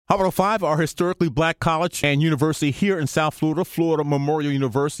Hot 5, our historically black college and university here in South Florida, Florida Memorial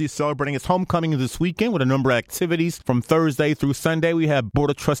University, is celebrating its homecoming this weekend with a number of activities from Thursday through Sunday. We have Board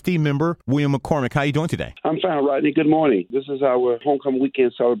of Trustee member William McCormick. How are you doing today? I'm fine, Rodney. Good morning. This is our homecoming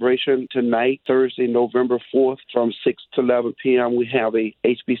weekend celebration tonight, Thursday, November 4th, from 6 to 11 p.m. We have a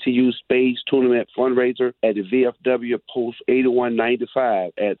HBCU Spade Tournament fundraiser at the VFW Post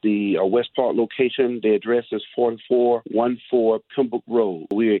 8195 at the West Park location. The address is 4414 Pembroke Road.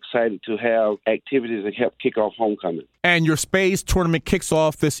 We're excited to have activities that help kick off homecoming. And your Spade Tournament kicks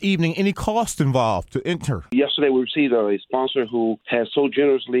off this evening. Any cost involved to enter? Yesterday, we received a sponsor who has so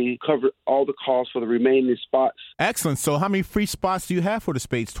generously covered all the costs for the remaining spots. Excellent. So how many free spots do you have for the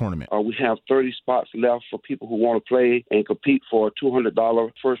Spades Tournament? We have 30 spots left for people who want to play and compete for a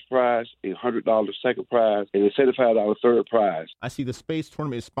 $200 first prize, a $100 second prize, and a $75 third prize. I see the Spades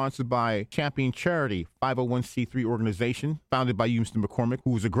Tournament is sponsored by Champion Charity, 501c3 organization, founded by you, Mr. McCormick,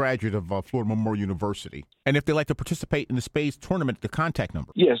 who is a graduate of Florida Memorial University. And if they'd like to participate in the Spades Tournament, the contact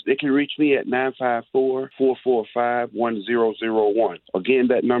number? Yes, they can reach me at 954-445-1001. Again,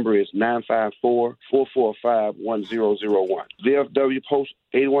 that number is 954-445-1001. VFW Post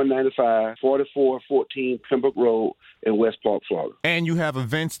 8195, 4414 Pembroke Road in West Park, Florida. And you have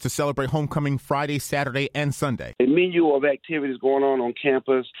events to celebrate homecoming Friday, Saturday, and Sunday. A menu of activities going on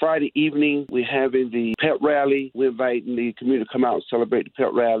campus. Friday evening, we're having the pep rally. We're inviting the community to come out and celebrate the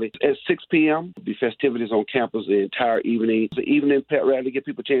pep rally. At 6 p.m., there'll be festivities on campus the entire evening. The evening pep rally, give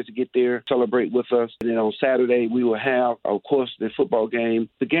people a chance to get there, celebrate with us. And then on Saturday, we will have, of course, the football game.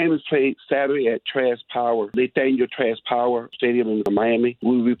 The game is played Saturday at Trash Power, Nathaniel Trash Power Stadium in Miami.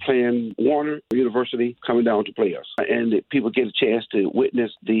 We'll be playing Warner University coming down to play us. And people get a chance to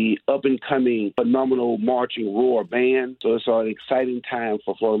witness the up-and-coming phenomenal marching roar band. So it's an exciting time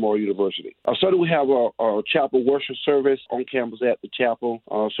for Florida Memorial University. Sunday we have a chapel worship service on campus at the chapel.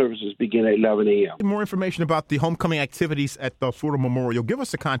 Services begin at 11 a.m. More information about the homecoming activities at the Florida Memorial. Give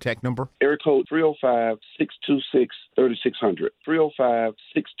us a contact number. Area code 305-626-3600.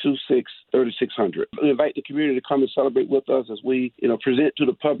 305-626-3600. We invite the community to come and celebrate with us as we present to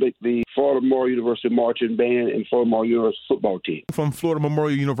the public the Florida Memorial University Marching Band and Florida Memorial University football team. From Florida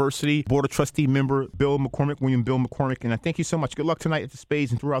Memorial University, Board of Trustee member Bill McCormick, William Bill McCormick, and I thank you so much. Good luck tonight at the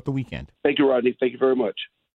Spades and throughout the weekend. Thank you, Rodney. Thank you very much.